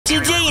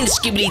Today in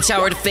Skibidi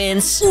Tower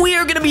Defense, we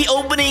are gonna be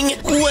opening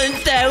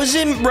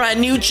 1,000 brand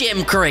new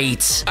gem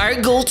crates. Our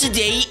goal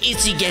today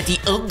is to get the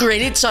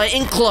upgraded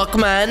Titan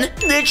Clockman,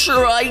 the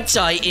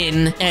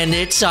Tri-Titan, and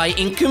the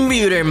Titan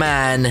Computer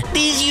Man.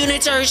 These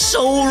units are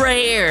so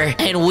rare,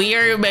 and we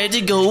are about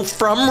to go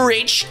from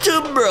rich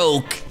to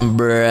broke.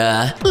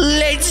 Bruh.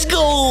 Let's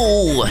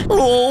go!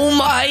 Oh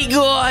my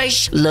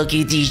gosh! Look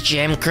at these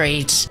gem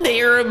crates.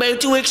 They are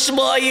about to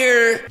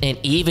expire. And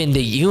even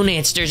the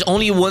units, there's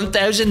only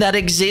 1,000 that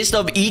exist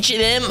of each of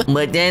them.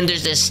 But then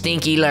there's the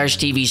stinky large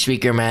TV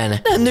speaker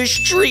man. And there's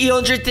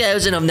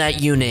 300,000 of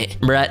that unit.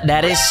 Bruh,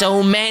 that is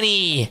so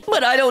many.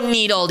 But I don't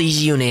need all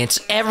these units.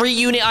 Every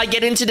unit I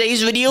get in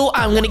today's video,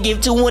 I'm gonna give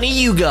to one of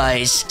you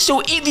guys.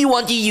 So if you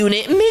want the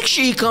unit, make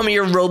sure you comment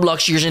your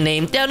Roblox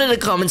username down in the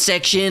comment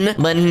section.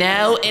 But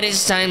now it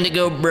is time to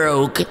go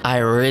broke. I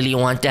really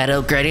want that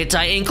upgraded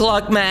Titan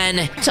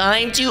Clockman.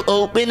 Time to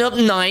open up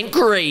 9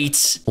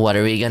 crates. What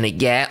are we gonna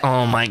get?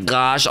 Oh my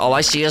gosh, all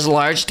I see is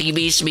large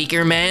TV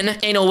speaker man.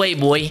 Ain't no way,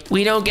 boy.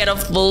 We don't get a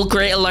full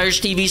crate of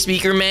large TV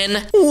speaker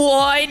man.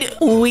 What?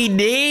 We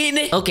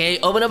did? Okay,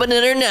 open up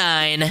another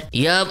 9.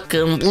 Yup,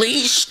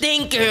 complete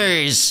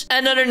stinkers.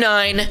 Another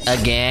 9.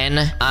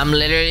 Again, I'm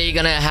literally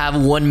gonna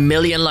have 1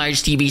 million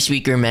large TV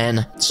speaker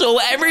men. So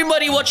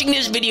everybody watching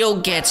this video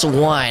gets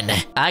 1.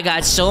 I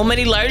got so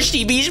many large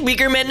TV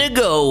speaker men to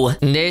go.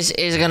 This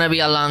is gonna be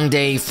a long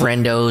day,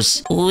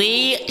 friendos.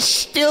 We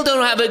still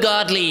don't have a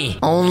godly.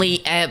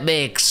 Only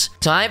epics.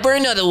 Time for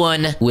another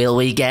one. Will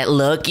we get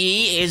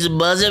lucky? Is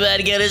Buzz about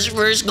to get his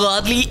first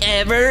godly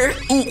ever?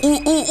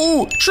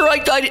 Ooh.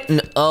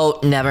 Tri-Titan. Oh,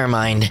 never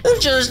mind.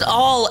 Just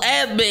all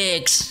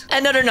epics.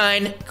 Another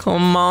 9.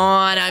 Come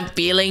on, I'm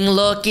feeling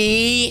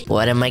lucky.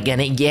 What am I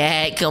gonna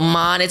get? Come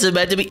on, it's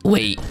about to be...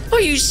 Wait,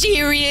 are you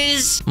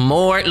serious?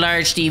 More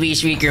large TV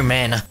speaker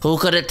men. Who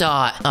could have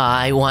thought?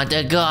 I want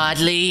a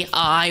godly.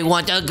 I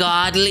want a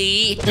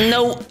godly.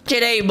 No,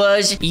 today,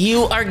 Buzz,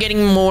 you are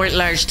getting more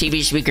large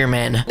TV speaker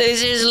men.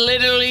 This is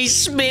literally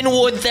spin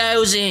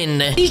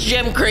 1,000. These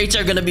gem crates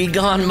are gonna be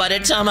gone by the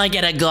time I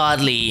get a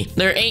godly.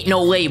 There ain't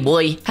no way,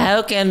 boy.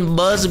 How can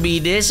Buzz be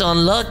this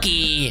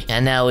unlucky?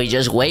 And now we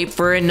just wait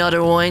for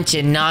another one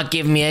to not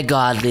give me a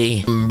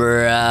godly.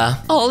 Bruh.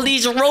 All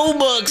these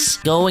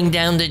Robux going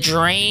down the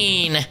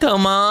drain.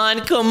 Come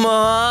on, come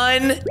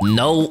on.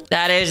 No,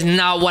 that is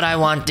not what I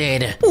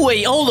wanted.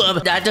 Wait, hold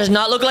up. That does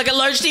not look like a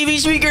large TV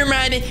speaker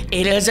man.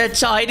 It is a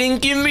Titan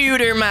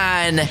Computer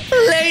Man.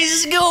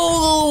 Let's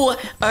go.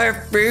 Our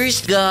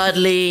first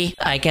godly.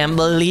 I can't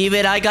believe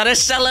it. I gotta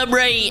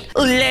celebrate.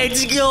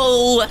 Let's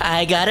go.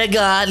 I got a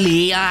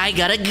godly. I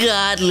got a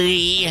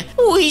godly.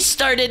 We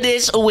started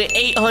this with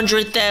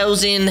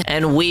 800,000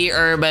 and we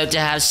are about to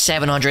have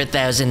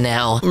 700,000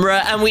 now.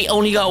 Bruh, and we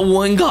only got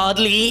 1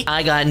 godly.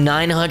 I got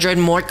 900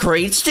 more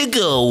crates to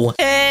go.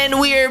 And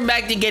we are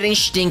back to getting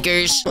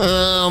stinkers.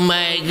 Oh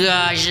my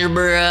gosh,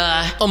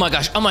 bruh. Oh my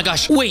gosh, oh my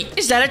gosh. Wait,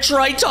 is that a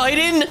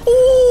Tri-Titan?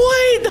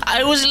 What?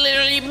 I was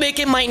literally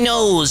picking my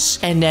nose.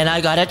 And then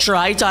I got a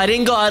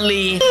Tri-Titan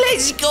godly.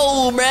 Let's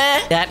go,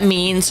 bruh. That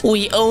means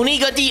we only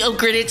got the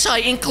upgraded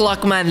Titan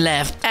Clockman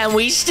left. And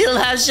we still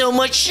have so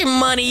much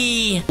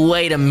money.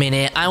 Wait a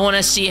minute. I want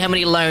to see how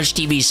many large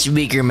TV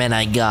speaker men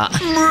I got.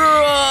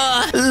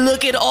 Bruh,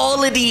 look at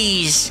all of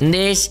these.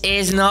 This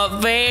is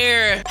not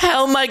fair.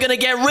 How am I gonna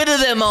get rid of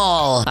them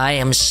all? I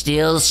am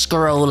still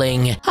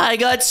scrolling. I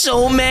got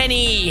so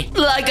many.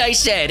 Like I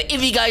said,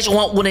 if you guys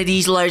want one of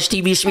these large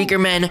TV speaker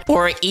men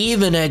or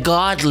even a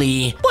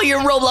godly, put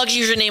your Roblox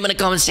username in the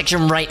comment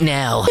section right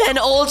now. And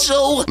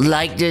also,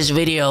 like this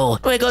video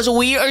because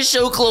we are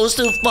so close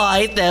to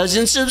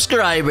 5,000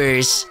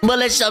 subscribers. But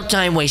let's stop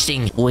time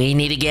wasting. We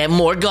need to get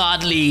more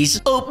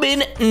godlies.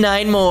 Open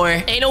 9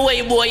 more. Ain't no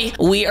way, boy.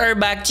 We are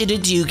back to the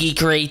dookie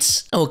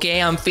crates.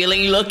 Okay, I'm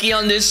feeling lucky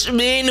on this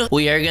spin.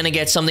 We are gonna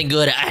get something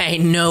good. I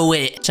know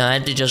it.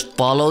 Time to just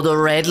follow the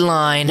red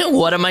line.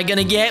 What am I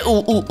gonna get?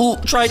 Ooh.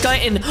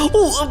 Tri-Titan.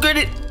 Ooh,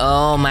 upgraded.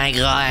 Oh my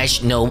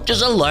gosh. No,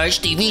 just a large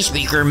TV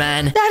speaker,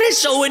 man. That is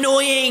so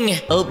annoying.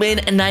 Open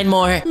 9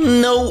 more.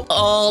 No,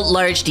 all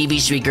large TV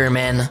speaker,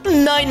 man.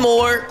 9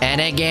 more.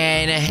 And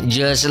again,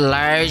 just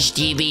large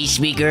TV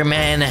speaker,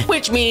 man.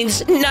 Which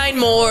means 9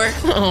 more.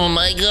 Oh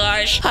my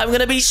gosh. I'm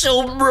gonna be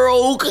so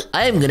broke.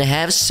 I'm gonna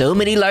have so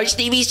many large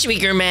TV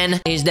speaker,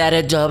 man. Is that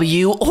a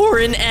W or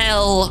an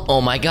L?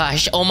 Oh my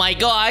gosh. Oh my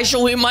gosh.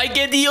 We might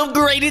get the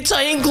upgraded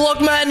Titan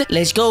Clockman.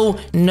 Let's go.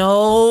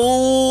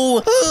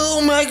 No.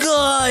 Oh my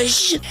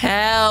gosh.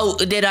 How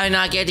did I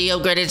not get the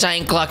upgraded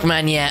Titan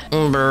Clockman yet?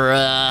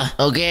 Bruh.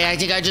 Okay, I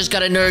think I just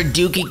got another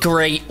dookie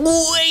crate.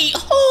 Wait.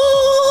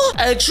 Oh.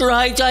 A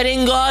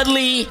Tri-Titan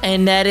Godly.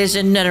 And that is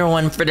another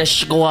one for the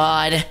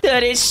squad.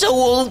 That is so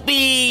OP.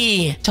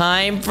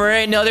 Time for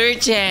another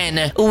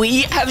 10.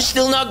 We have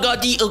still not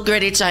got the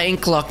upgraded Titan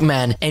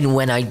Clockman. And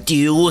when I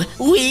do,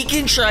 we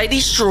can try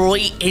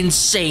destroy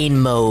insane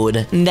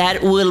mode.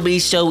 That will be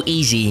so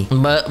easy.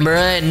 But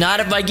bruh, not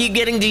if I keep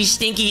getting these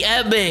stinky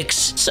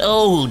epics.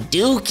 So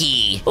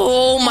dookie.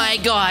 Oh my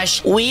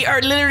gosh. We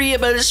are literally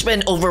about to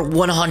spend over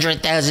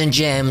 100,000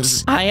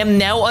 gems. I am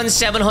now on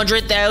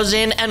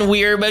 700,000 and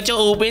we are about to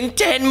open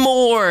 10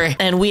 more.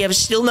 And we have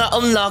still not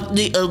unlocked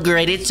the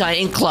upgraded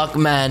Titan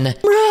Clockman.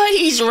 Bruh,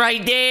 he's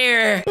right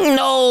there.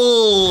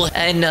 No.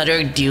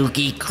 Another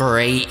dookie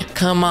crate.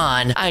 Come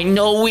on. I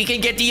know we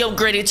can get the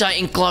upgraded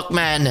Titan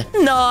Clockman.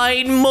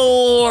 9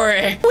 more.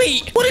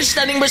 Wait, what is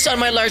standing beside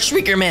my large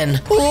speaker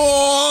man?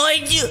 Oh,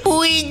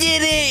 we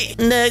did it.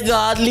 The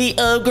godly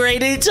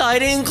upgraded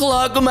Titan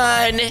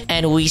Clockman.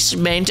 And we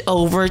spent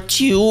over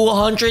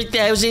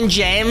 200,000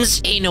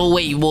 gems. Ain't no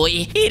way,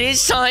 boy. It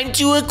is time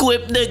to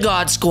equip the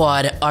God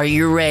Squad. Are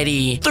you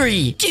ready?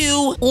 3,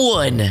 2,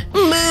 1.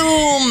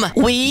 Boom.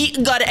 We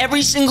got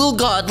every single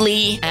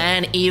godly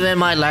and even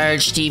my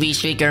large TV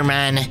speaker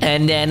man.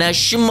 And then a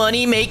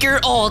shmoney maker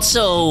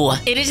also.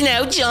 It is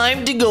now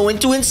time to go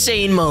into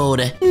insane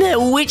mode.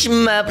 Now, which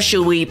map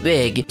should we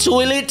pick?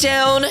 Toilet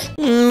Town?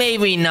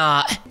 Maybe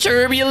not.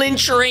 Turbulent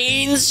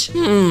Trains?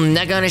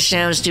 That kind of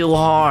sounds too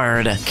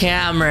hard.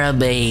 Camera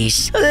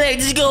base.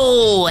 Let's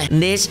go.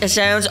 This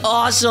sounds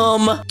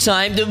awesome.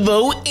 Time to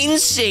vote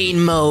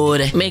insane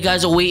mode.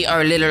 Because we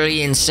are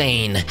literally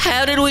insane.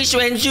 How did we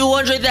spend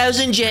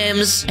 200,000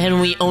 gems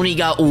and we only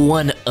got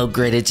one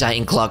upgraded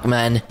Titan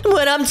Clockman?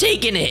 But I'm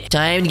taking it.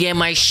 Time to get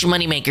my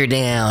shmoney maker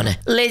down.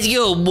 Let's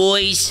go,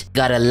 boys.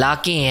 Gotta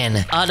lock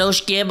in. Auto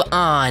skip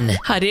on.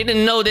 I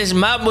didn't know this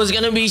map was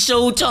gonna be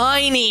so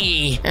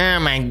tiny. Oh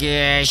my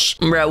gosh.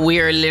 Bro, we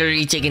are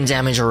literally taking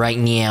damage right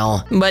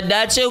now. But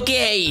that's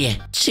okay.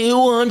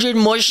 200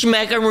 more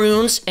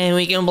schmackaroons and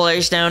we can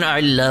place down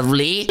our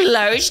lovely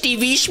large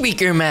TV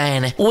speaker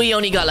man. We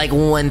only got like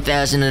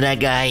 1,000 of that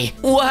guy.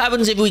 What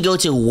happens if we go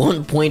to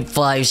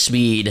 1.5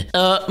 speed?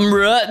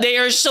 Bruh, they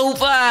are so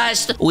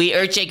fast. We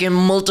are taking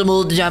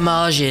multiple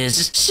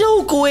damages.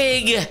 So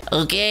quick.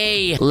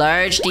 Okay,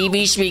 large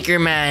TV speaker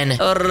man.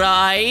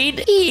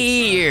 Right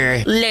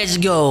here. Let's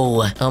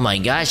go. Oh my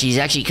gosh, he's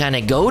actually kind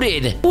of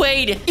goated.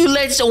 Wait, you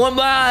let someone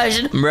pass.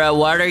 Bruh,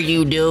 what are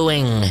you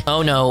doing?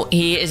 Oh no,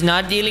 he is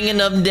not dealing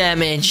enough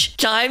damage.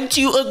 Time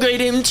to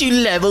upgrade him to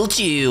level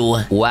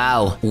 2.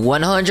 Wow,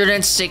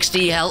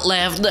 160 health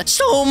left.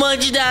 So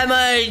much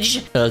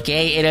damage.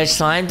 Okay, it is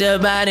time to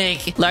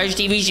panic. Large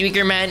TV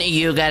speaker man,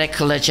 you gotta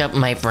clutch up,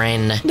 my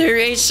friend. There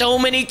is so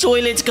many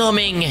toilets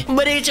coming,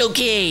 but it's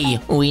okay.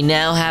 We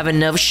now have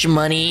enough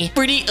shmoney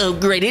for the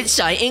upgraded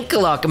Titan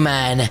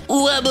Clockman.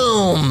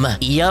 Waboom.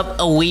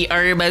 Yup, we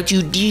are about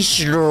to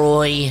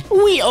destroy.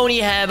 We only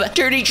have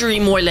 33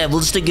 more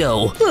levels to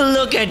go.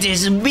 Look at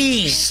this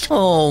beast.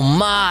 Oh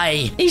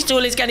my. These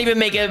toilets can't even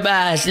make it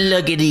past.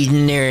 Look at these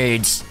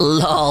nerds.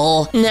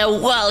 Lol. Now,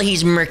 while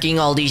he's murking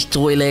all these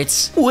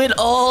toilets with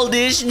all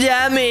this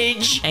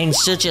damage and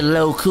such a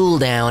low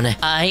cooldown,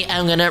 I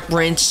am gonna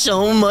print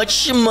so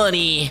much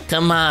money.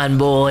 Come on,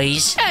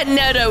 boys. And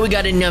now that we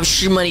got enough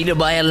money to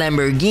buy a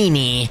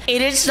Lamborghini,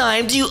 it is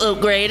time to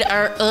upgrade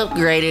our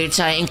upgraded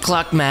Titan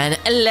Clockman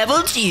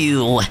level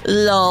 2.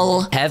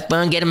 Lol. Have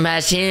fun getting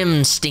past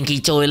him, stinky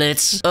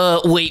toilets.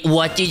 Wait,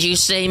 what did you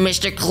say,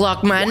 Mr.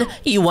 Clockman?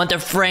 You want a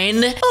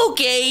friend?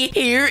 Okay,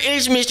 here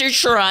is Mr.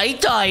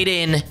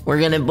 Tri-Titan. We're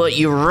gonna put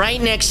you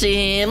right next to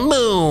him.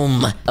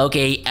 Boom.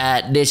 Okay,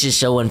 this is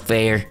so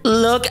unfair.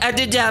 Look at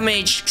the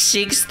damage.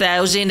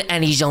 6,000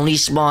 and he's only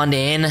spawned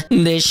in.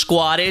 This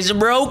squad is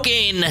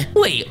broken.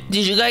 Wait,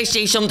 did you guys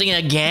say something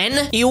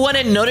again? You want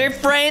another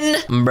friend?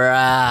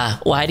 Bruh,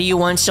 why do you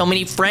want so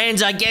many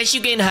friends? I guess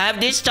you can have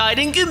this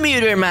Titan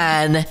computer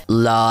man.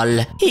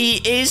 Lol. He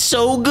is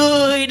so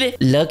good.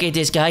 Look at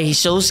this guy. He's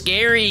so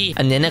scary.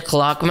 And then a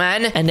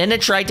Clockman. And then the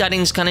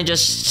Tri-Titan's kind of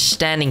just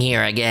standing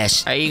here, I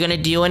guess. Are you gonna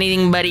do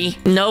anything, buddy?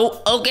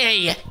 No?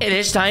 Okay. It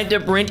is time to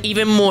print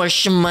even more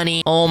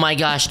money. Oh my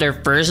gosh, their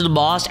first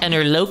boss and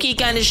they're low-key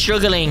kind of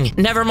struggling.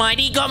 Never mind,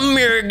 he got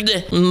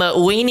murked.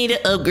 But we need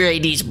to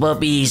upgrade these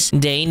puppies.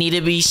 They need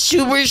to be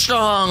super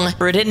strong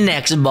for the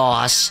next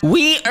boss.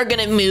 We are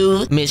gonna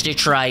move Mr.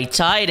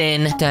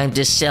 Tri-Titan. Time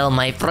to sell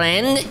my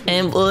friend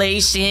and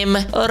place him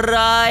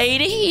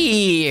right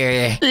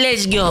here.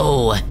 Let's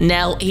go.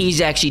 Now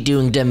he's actually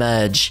doing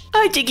damage.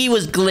 I think he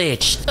was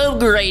glitched.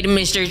 Upgrade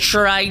Mr.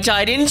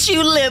 Tri-Titan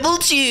to level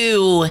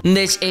 2.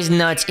 This is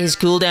nuts. His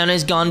cooldown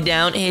has gone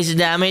down. His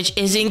damage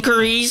is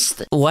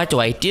increased. What do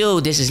I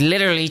do? This is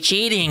literally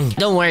cheating.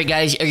 Don't worry,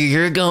 guys.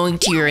 You're going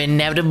to your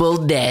inevitable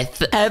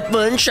death. Have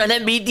fun trying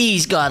to beat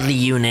these godly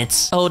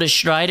units. Oh, the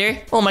Strider?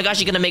 Oh my gosh,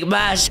 you're gonna make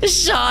bass.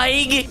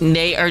 Psych!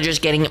 They are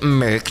just getting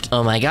murked.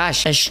 Oh my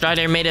gosh, a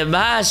Strider made a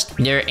bass.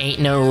 There ain't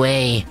no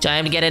way.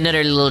 Time to get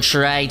another little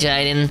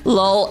Tri-Titan.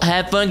 Lol,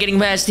 have fun getting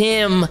past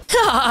him.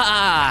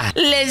 Ha!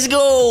 Let's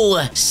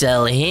go.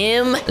 Sell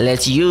him.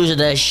 Let's use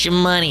the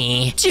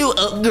money to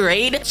upgrade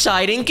upgrade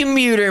Titan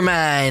Computer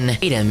Man.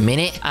 Wait a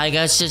minute. I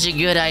got such a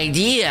good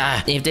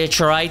idea. If the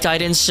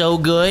Tri-Titan's so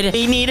good,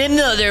 we need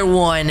another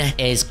one.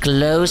 As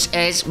close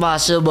as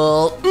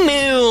possible.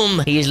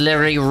 Boom. He's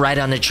literally right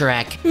on the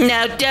track.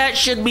 Now that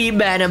should be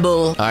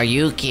bannable. Are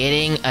you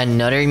kidding?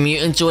 Another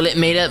mutant toilet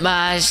made it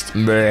past?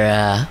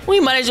 Bruh. We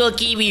might as well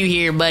keep you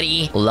here,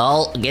 buddy.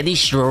 Lol, get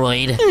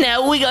destroyed.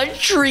 Now we got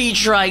 3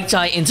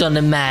 Tri-Titans on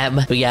the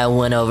map. We got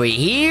one over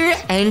here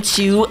and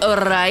 2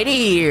 right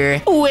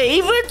here.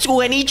 Wave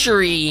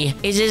 23.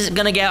 Is this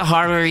gonna get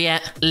harder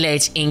yet?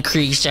 Let's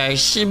increase our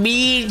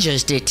speed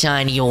just a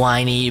tiny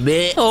whiny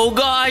bit. Oh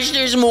gosh,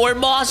 there's more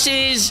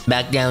bosses.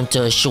 Back down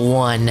to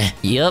 1.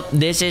 Yup,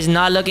 this is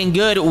not looking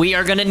good. We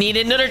are gonna need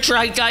another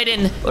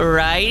Tri-Titan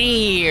right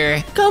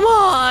here. Come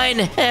on,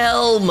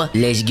 Helm.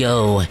 Let's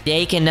go.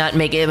 They cannot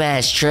make it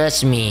past.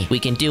 Trust me. We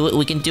can do it.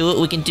 We can do it.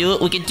 We can do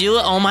it. We can do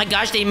it. Oh my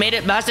gosh, they made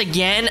it past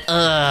again.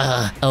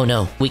 Oh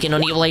no. We can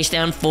only place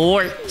down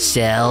 4.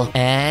 Sell.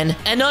 And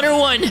another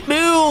one.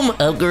 Boom.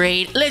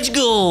 Upgrade. Let's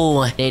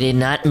go. They did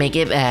not make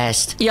it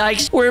past.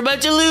 Yikes. We're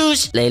about to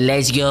lose.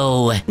 Let's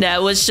go.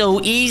 That was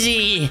so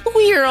easy.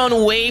 We are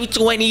on wave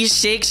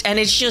 26 and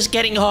it's just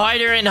getting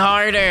harder and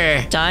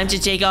harder. Time to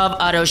take off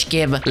auto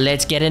skip.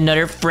 Let's get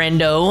another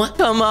friendo.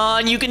 Come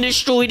on. You can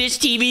destroy this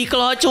TV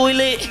claw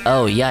toilet.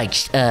 Oh,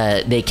 yikes.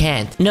 They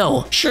can't.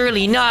 No,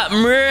 surely not.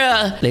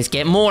 Let's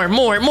get more.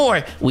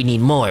 We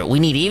need more. We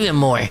need even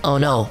more. Oh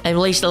no, I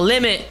placed a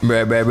limit.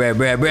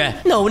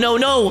 Bruh. No.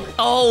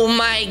 Oh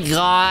my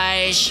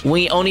gosh.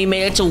 We only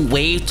made it to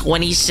wave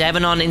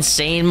 27 on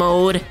insane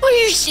mode. Are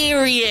you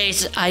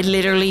serious? I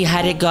literally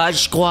had a god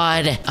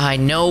squad. I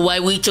know why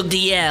we took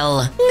the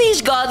L.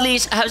 These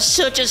godlies have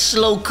such a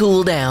slow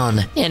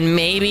cooldown. And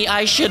maybe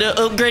I should have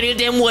upgraded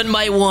them one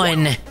by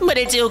one. But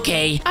it's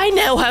okay. I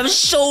now have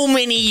so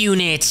many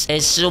units.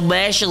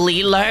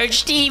 Especially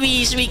large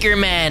TV speaker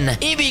man.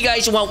 If you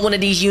guys want one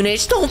of these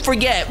units, don't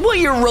forget, put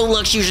your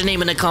Roblox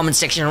username in the comment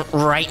section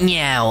right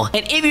now.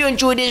 And if you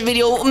enjoyed this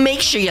video,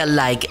 make sure you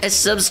like,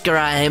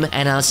 subscribe,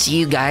 and I'll see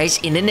you guys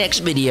in the next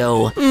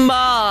video.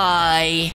 Bye!